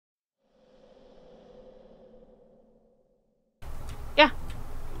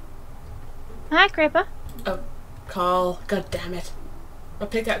Hi, Creeper. Oh, Carl. God damn it. My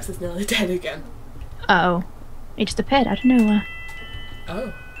pickaxe is nearly dead again. Uh-oh. It just appeared out of nowhere.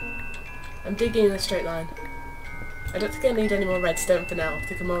 Oh. I'm digging in a straight line. I don't think I need any more redstone for now. I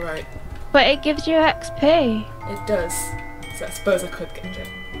think I'm alright. But it gives you XP. It does. So I suppose I could get it.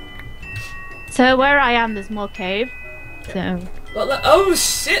 So where I am, there's more cave. Yeah. So... Well, oh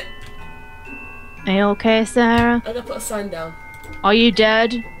shit! Are you okay, Sarah? I'm gonna put a sign down. Are you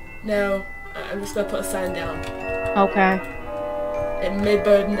dead? No. I'm just gonna put a sign down. Okay. It may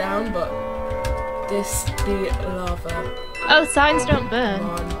burn down, but this be lava. Oh, signs don't burn. Come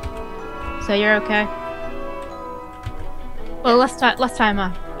on. So you're okay. Well, last time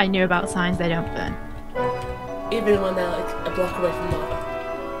I knew about signs, they don't burn. Even when they're like a block away from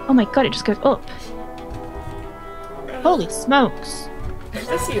lava. Oh my god, it just goes up. Holy smokes. I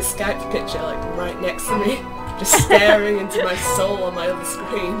just see a Skype picture like right next to me, just staring into my soul on my other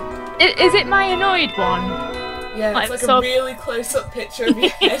screen. Is it my annoyed one? Yeah, it's like a really close-up picture of your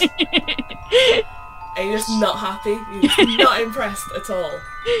head. And you're just not happy. You're just not impressed at all.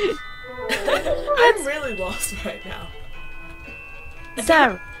 I'm really lost right now.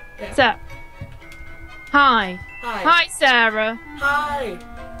 Sarah. Yeah. Sarah. Hi. Hi. Hi, Sarah. Hi.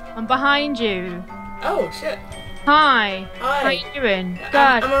 I'm behind you. Oh shit. Hi. Hi. How you doing?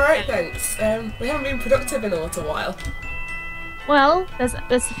 I'm alright, thanks. We haven't been productive in a little while. Well, there's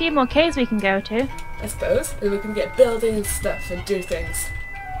a few more caves we can go to. I suppose. And we can get building stuff and do things.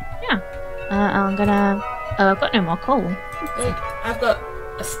 Yeah. I'm gonna... Oh, I've got no more coal. Hey, I've got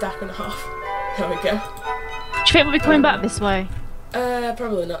a stack and a half. There we go. Do you think we'll be coming back this way?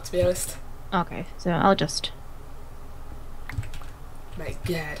 Probably not, to be honest. Okay, so I'll just... My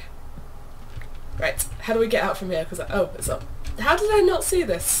god. Right, how do we get out from here? Because oh, it's up. How did I not see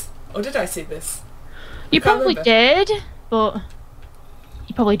this? Or did I see this? You probably did, but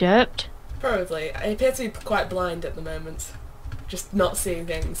you probably derped. Probably. I appear to be quite blind at the moment. Just not seeing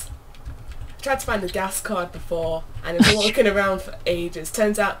things. I tried to find the gas card before, and I was looking around for ages.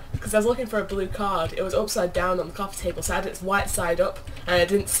 Turns out, because I was looking for a blue card, it was upside down on the coffee table, so I had its white side up, and I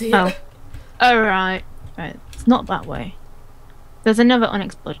didn't see it. Oh, right. Right, it's not that way. There's another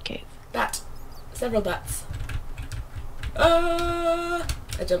unexplored cave. Bat. Several bats. I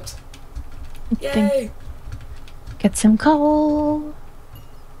jumped. Yay! Get some coal.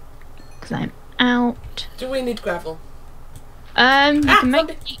 Because I'm out. Do we need gravel?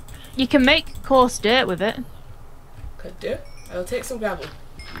 You can make coarse dirt with it. Could do. I'll take some gravel.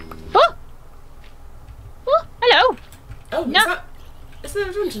 Oh! Oh, hello! Oh, no. Is there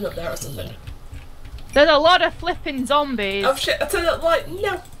a dungeon up there or something? There's a lot of flipping zombies. Oh shit, I turned out the light,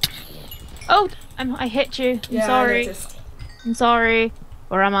 no! Oh, I hit you. I'm yeah, sorry. I noticed. I'm sorry.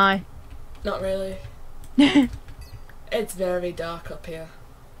 Where am I? Not really. It's very dark up here.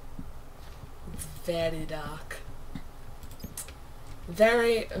 It's very dark.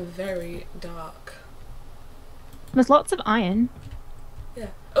 Very, very dark. There's lots of iron. Yeah.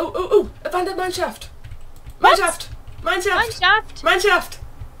 Oh! Abandoned mineshaft! What? Mineshaft! Mineshaft! Mineshaft! Mineshaft!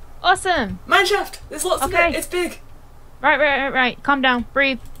 Awesome! Mineshaft! There's lots of it! It's big! Right. Calm down.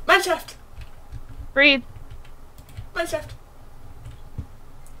 Breathe. Mineshaft! Breathe. Mineshaft!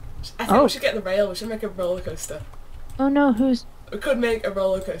 I think we should get the rail. We should make a roller coaster. Oh no, We could make a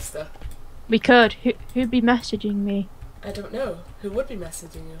roller coaster. We could. Who'd be messaging me? I don't know. Who would be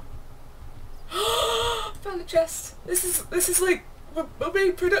messaging you? Found a chest. This is like we're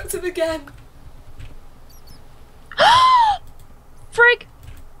being productive again. Frig!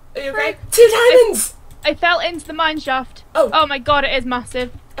 Are you okay? 2 diamonds! I fell into the mine shaft. Oh. Oh my god, it is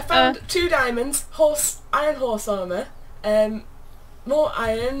massive. I found 2 diamonds, iron horse armor, more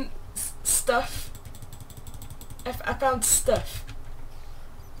iron, stuff. I found stuff.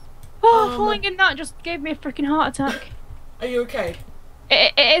 Falling in that just gave me a freaking heart attack. Are you okay?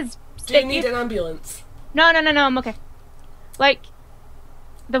 It is. Do you need an ambulance? No, I'm okay. Like,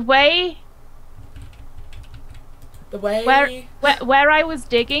 the way where I was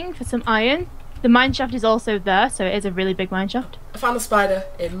digging for some iron, the mineshaft is also there, so it is a really big mineshaft. I found a spider.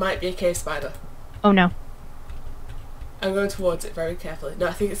 It might be a cave spider. Oh no. I'm going towards it very carefully. No,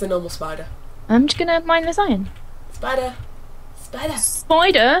 I think it's a normal spider. I'm just gonna mine this iron. Spider!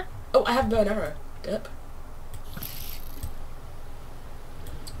 Spider? Oh, I have a bow and arrow. Derp.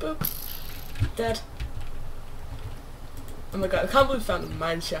 Boop. Dead. Oh my god, I can't believe we found a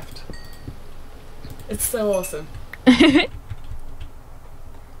mineshaft. It's so awesome. A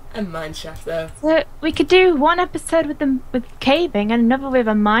mineshaft though. So we could do one episode with caving and another with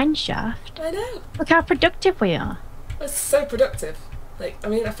a mineshaft. I know. Look how productive we are. It's so productive. Like, I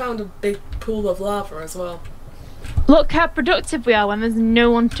mean, I found a big pool of lava as well. Look how productive we are when there's no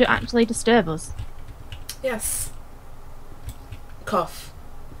one to actually disturb us. Yes. Cough.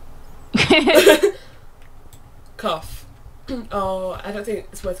 Cough. Oh, I don't think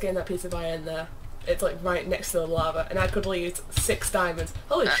it's worth getting that piece of iron there. It's like right next to the lava, and I could use 6 diamonds.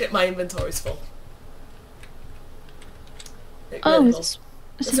 Holy shit, my inventory's full. Oh, Really this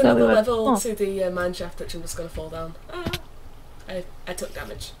It's is where we another were. level to the mineshaft, which I'm just going to fall down. Ah, I took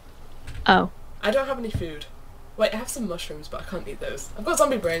damage. Oh. I don't have any food. Wait, I have some mushrooms, but I can't eat those. I've got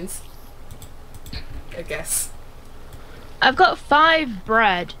zombie brains. I guess. I've got 5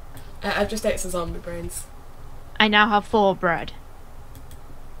 bread. I've just ate some zombie brains. I now have 4 bread.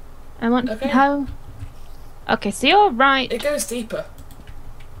 I want how. Okay, so you're right. It goes deeper.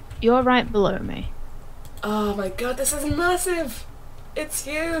 You're right below me. Oh my god, this is massive! It's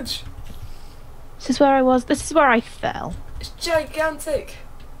huge! This is where I was. This is where I fell. It's gigantic!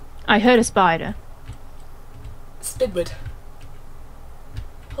 I heard a spider. Spidwood.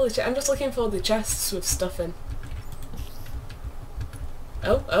 Holy shit, I'm just looking for the chests with stuff in.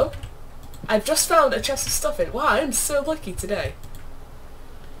 Oh. I've just found a chest of stuff in. Wow, I'm so lucky today.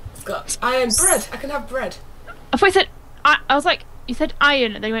 It's got iron bread. I can have bread. I thought you said... I was like, you said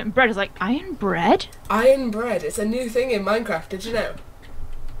iron, and then you went bread. I was like, iron bread? Iron bread. It's a new thing in Minecraft, did you know?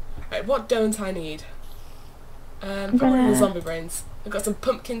 Right, what don't I need? Probably the zombie brains. I've got some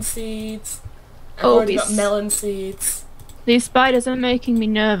pumpkin seeds. I've already got melon seeds. These spiders are making me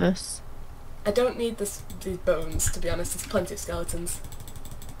nervous. I don't need these bones, to be honest. There's plenty of skeletons.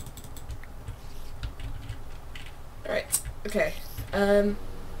 Right, okay.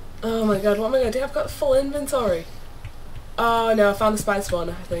 Oh my god, what am I going to do? I've got full inventory. Oh no, I found the spider spawner,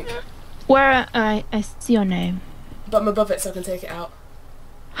 I think. Where I see your name. But I'm above it, so I can take it out.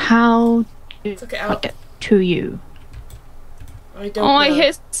 How do Took it out. I get to you? I don't know. I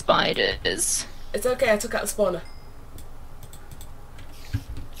hate spiders. It's okay, I took out the spawner.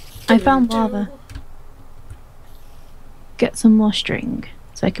 I found lava. Get some more string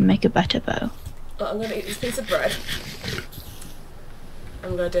so I can make a better bow. Well, I'm going to eat this piece of bread.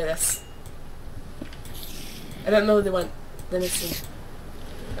 I'm going to do this. I don't know where they went. They're missing.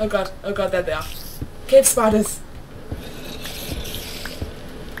 Oh god, there they are. Cave spiders!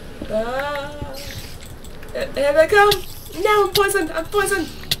 Ah. Here they come! No, I'm poisoned!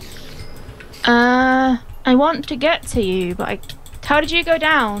 I want to get to you, but how did you go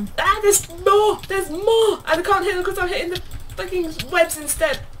down? Ah, there's more! And I can't hit them because I'm hitting the fucking webs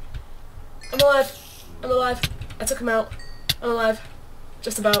instead. I'm alive. I took him out. I'm alive.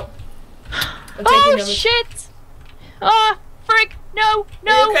 Just about. I'm taking damage. Shit! Ah, frick! No!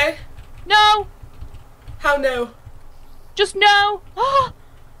 Are you okay? No! How no? Just no! Ah!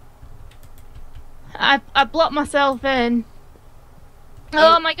 I blocked myself in.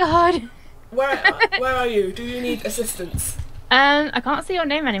 Oh my god! Where are you? Do you need assistance? I can't see your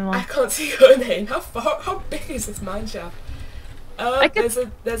name anymore. I can't see your name. How big is this mineshaft?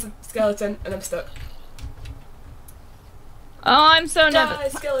 There's a skeleton and I'm stuck. Oh, I'm so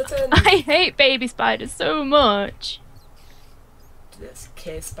nervous. Skeleton! I hate baby spiders so much. There's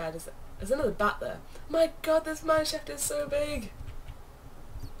cave spiders. There's another bat there. My god, this mineshaft is so big.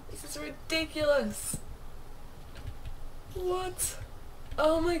 This is ridiculous. What?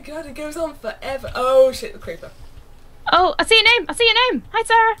 Oh my god, it goes on forever. Oh shit, the creeper. Oh, I see your name. Hi,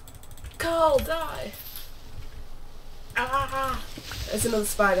 Sarah. Carl, die. Ah! There's another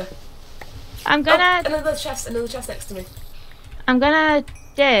spider. I'm gonna... Oh, another chest next to me. I'm gonna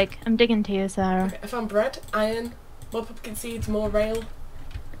dig. I'm digging to you, Sarah. Okay, I found bread, iron, more pumpkin seeds, more rail.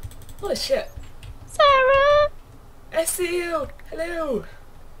 Holy shit. Sarah! I see you! Hello!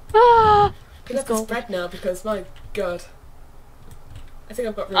 Ah! Can I have this bread now because, my god. I think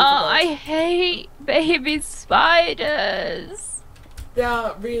I've got room Oh, for gold. I hate baby spiders. They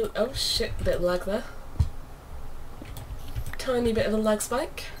are real... Oh shit, a bit of lag there. Tiny bit of a lag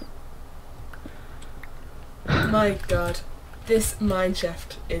spike. My god. This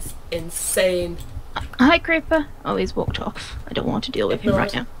mineshaft is insane. Hi, creeper. Oh, he's walked off. I don't want to deal with him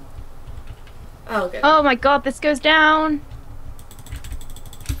right now. I'll get Oh my god, this goes down.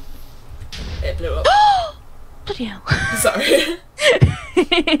 It blew up. Bloody hell. Sorry.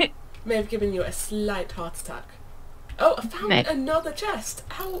 May have given you a slight heart attack. Oh, I found another chest.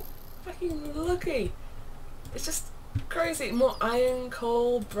 How fucking lucky. It's just crazy. More iron,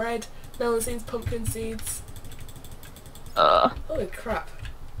 coal, bread, melon seeds, pumpkin seeds. Holy crap.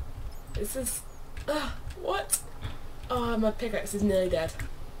 This is... what? Oh, my pickaxe is nearly dead.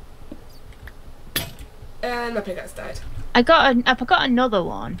 And my pickaxe died. I forgot another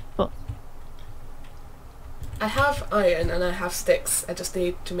one, but... I have iron and I have sticks. I just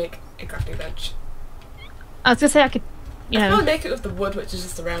need to make a crafting bench. I was gonna say I could, you I know. can't make it with the wood, which is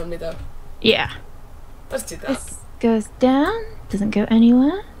just around me though. Yeah. Let's do that. This goes down. Doesn't go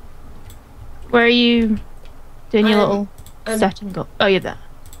anywhere. Where are you doing your little setting up? Oh, you're there.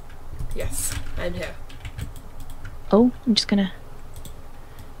 Yes, I'm here. Oh, I'm just gonna.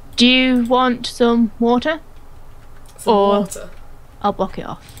 Do you want some water? Some water. I'll block it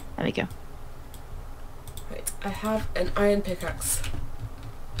off. There we go. Right, I have an iron pickaxe.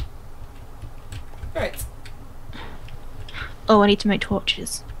 Right. Oh, I need to make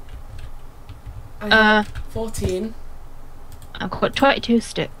torches. I have 14. I've got 22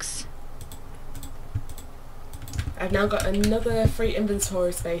 sticks. I've now got another free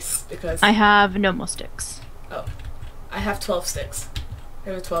inventory space because I have no more sticks. Oh, I have 12 sticks. I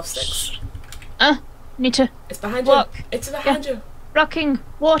have 12 sticks. Need to. It's behind block. you. It's behind you. Blocking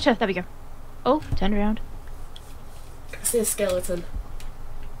water. There we go. Oh, turn around. I see a skeleton.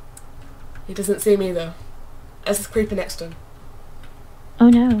 He doesn't see me though. There's a creeper next to him. Oh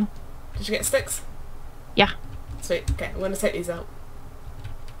no. Did you get sticks? Yeah. Sweet. Okay, I'm gonna take these out.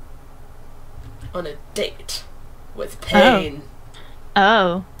 On a date with pain.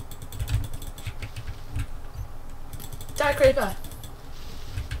 Oh. Die, creeper!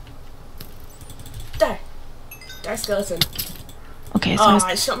 Die! Die, skeleton. Okay, so Oh,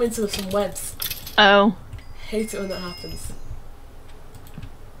 it shot me into some webs. Oh. Hate it when that happens.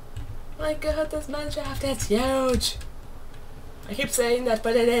 My god, this Mineshaft, it's huge! I keep saying that,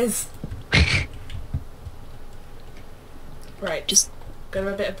 but it is. Right, Just got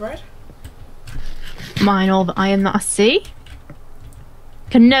a bit of bread? mine all the iron that I see.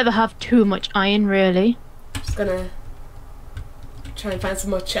 Can never have too much iron, really. Just gonna try and find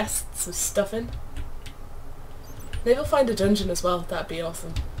some more chests with stuff in. Maybe I'll find a dungeon as well, that'd be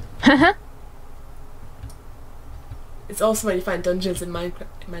awesome. It's awesome when you find dungeons in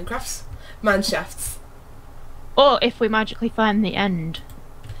Minecraft's Mineshafts. Or if we magically find the end.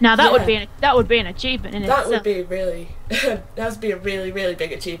 Now that would be an achievement in itself. That would be really that would be a really, really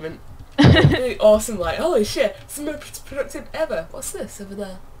big achievement. Really awesome, like, holy shit, it's the most productive ever. What's this over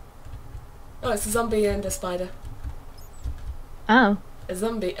there? Oh, it's a zombie and a spider. Oh. A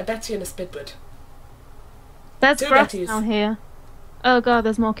zombie, a Betty and a Spidwood. There's Two grass Bettys. down here. Oh god,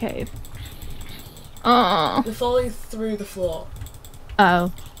 there's more cave. Oh. They're falling through the floor.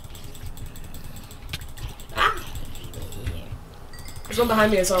 Oh. Ah! There's one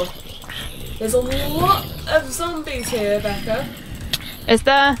behind me as well. There's a lot of zombies here, Becca. Is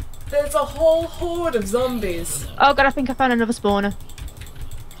there? There's a whole horde of zombies. Oh god, I think I found another spawner.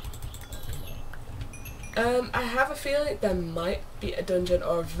 I have a feeling there might be a dungeon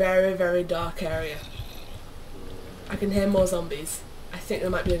or a very, very dark area. I can hear more zombies. I think there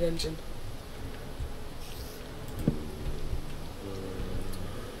might be a dungeon.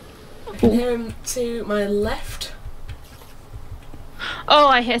 I can hear him to my left. Oh,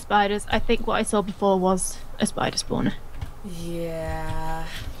 I hear spiders. I think what I saw before was a spider spawner. Yeah.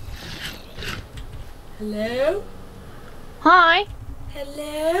 Hello? Hi.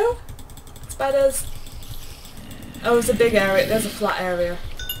 Hello? Spiders. Oh, there's a big area. There's a flat area.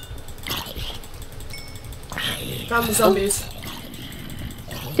 Found the zombies.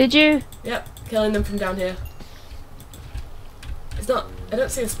 Did you? Yep, killing them from down here. It's not... I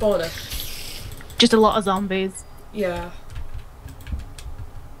don't see a spawner. Just a lot of zombies. Yeah.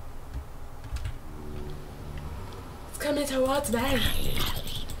 It's coming towards me.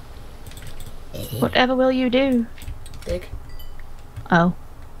 Whatever will you do? Dig. Oh.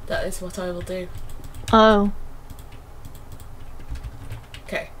 That is what I will do. Oh.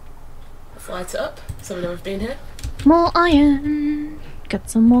 Okay. Let's light it up so we know we've been here. More iron. Get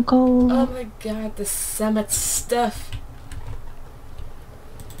some more coal. Oh my god, there's so much stuff.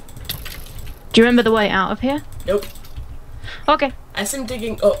 Do you remember the way out of here? Nope. Okay. I assume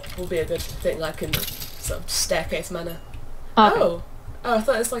digging up will be a good thing, like in sort of staircase manner. Okay. Oh! Oh, I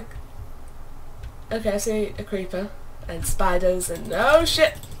thought it was like... Okay, I see a creeper and spiders and... Oh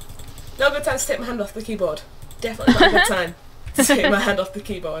shit! No good time to take my hand off the keyboard. Definitely not a good time to take my hand off the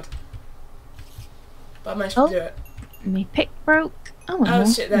keyboard. But I managed to do it. Me pick broke. Oh,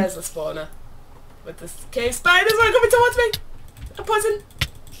 Oh shit, there's the spawner. With the cave spiders are coming towards me! I'm poisoned!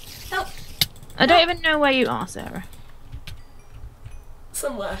 Help! I don't even know where you are, Sarah.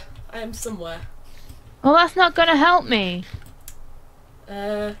 Somewhere. I am somewhere. Well, that's not gonna help me.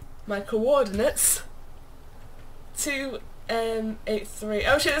 My coordinates... 283...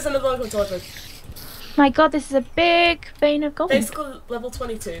 Oh shit, there's another one coming towards me. My god, this is a big vein of gold. Basically level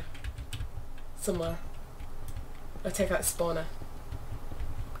 22. Somewhere. I'll take out the spawner.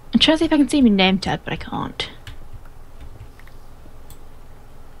 I'm trying to see if I can see my name tag, but I can't.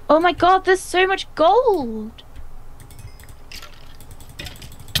 Oh my god, there's so much gold.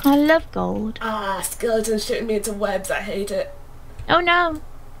 I love gold. Ah, skeletons shooting me into webs. I hate it. Oh no.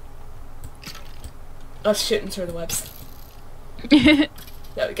 I was shooting through the webs. There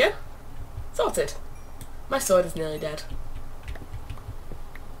we go. Sorted. My sword is nearly dead.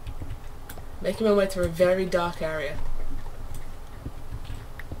 Making my way through a very dark area.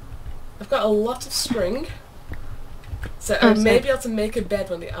 I've got a lot of string. So I may be able to make a bed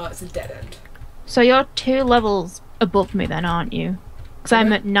when the it's a dead end. So you're 2 levels above me then, aren't you? Because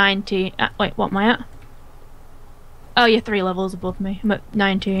I'm at 19. Wait, what am I at? Oh, you're 3 levels above me. I'm at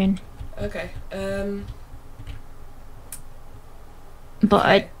 19. Okay. But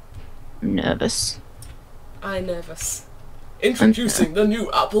okay. I'm nervous. nervous. Introducing the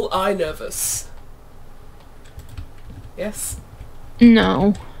new Apple nervous. Yes?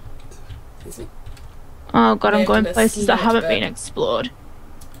 No. Excuse me? Oh god, I'm going places that haven't been explored.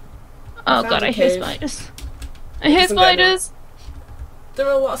 Oh god, I hear spiders. I hear spiders! There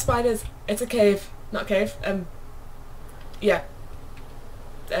are a lot of spiders. It's a cave. Not a cave. Yeah.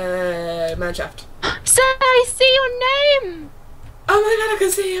 Mineshaft. Sir, I see your name! Oh my god, I can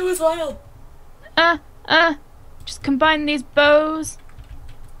see you as well! Just combine these bows.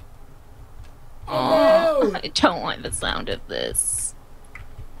 Oh no! I don't like the sound of this.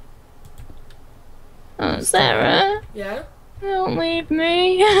 Oh, Sarah. Yeah? Don't leave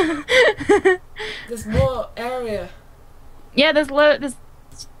me. There's more area. Yeah,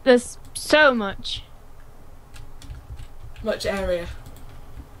 there's so much. Much area.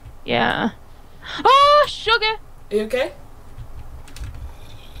 Yeah. Oh, sugar! Are you okay?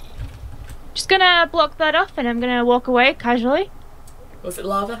 Just gonna block that off and I'm gonna walk away casually. Was it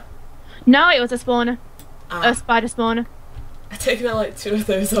lava? No, it was a spawner. Ah. A spider spawner. I've taken out like 2 of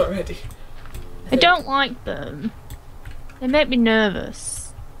those already. I don't like them. They make me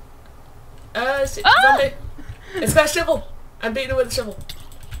nervous. Zombie! It's got a shovel! I'm beating it with a shovel.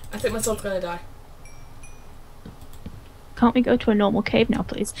 I think my sword's gonna die. Can't we go to a normal cave now,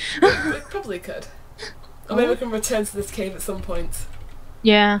 please? We probably could. Or maybe we can return to this cave at some point.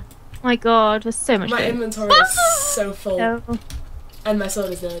 Yeah. My god, there's so much. My inventory is so full. No. And my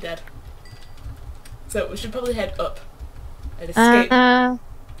sword is nearly dead. So we should probably head up and escape.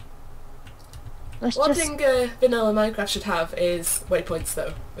 One thing vanilla Minecraft should have is waypoints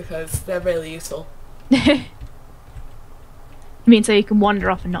though, because they're really useful. You mean so you can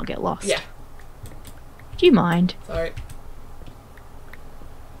wander off and not get lost? Yeah. Do you mind? Sorry.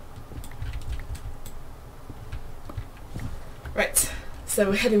 Right, so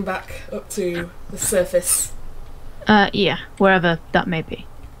we're heading back up to the surface. Yeah, wherever that may be.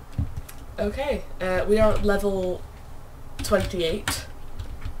 Okay, we are at level 28.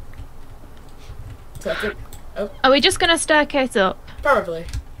 So I think... Oh. Are we just gonna staircase up? Probably.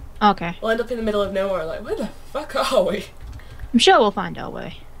 Okay. We'll end up in the middle of nowhere, like, where the fuck are we? I'm sure we'll find our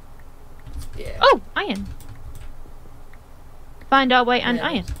way. Yeah. Oh, iron. Find our way and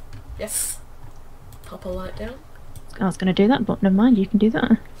iron. Yes. Pop a light down. I was gonna do that, but never mind, you can do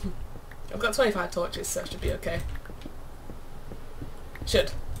that. I've got 25 torches, so it should be okay.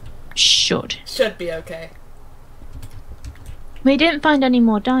 Should be okay. We didn't find any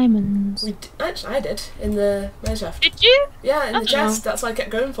more diamonds. Actually, I did, in the Mineshaft. Did you? Yeah, in the chest, that's why I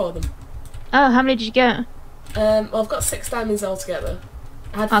kept going for them. Oh, how many did you get? Well, I've got 6 diamonds altogether.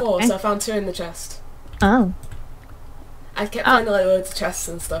 I had 4, so I found 2 in the chest. Oh. I kept finding like loads of chests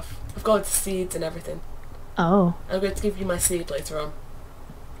and stuff. I've got loads of seeds and everything. Oh. I'm going to give you my seed later on.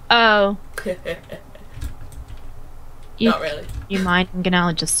 Oh. Not really. You mind? I'm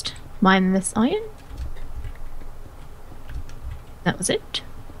gonna just mine this iron. That was it.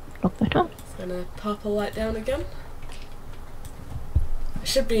 Lock that up. Just gonna pop a light down again. I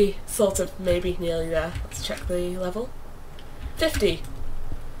should be sort of maybe nearly there. Let's check the level. 50.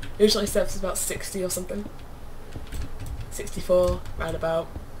 Usually steps about 60 or something. 64, roundabout.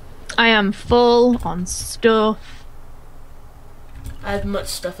 I am full on stuff. I have much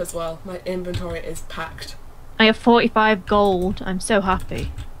stuff as well. My inventory is packed. I have 45 gold. I'm so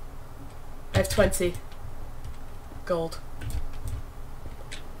happy. I have 20 gold.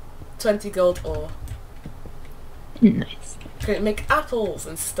 20 gold ore. Nice. Can it make apples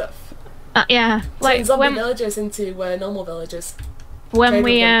and stuff? Yeah. Like zombie villagers into normal villagers. When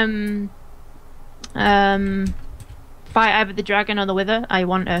we fight either the dragon or the wither, I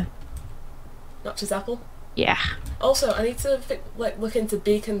want a Notch's apple. Yeah. Also, I need to look into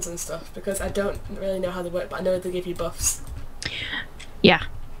beacons and stuff because I don't really know how they work, but I know they give you buffs. Yeah.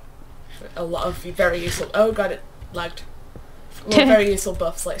 A lot of very useful. Oh god, it lagged. A lot of very useful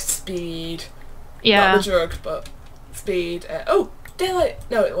buffs like speed. Yeah. Not the drug, but speed. Oh, Daylight!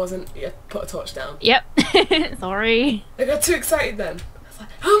 No, it wasn't. Yeah, put a torch down. Yep. Sorry. I got too excited then. I was like,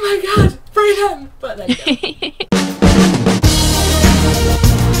 oh my god, free them! But then you go.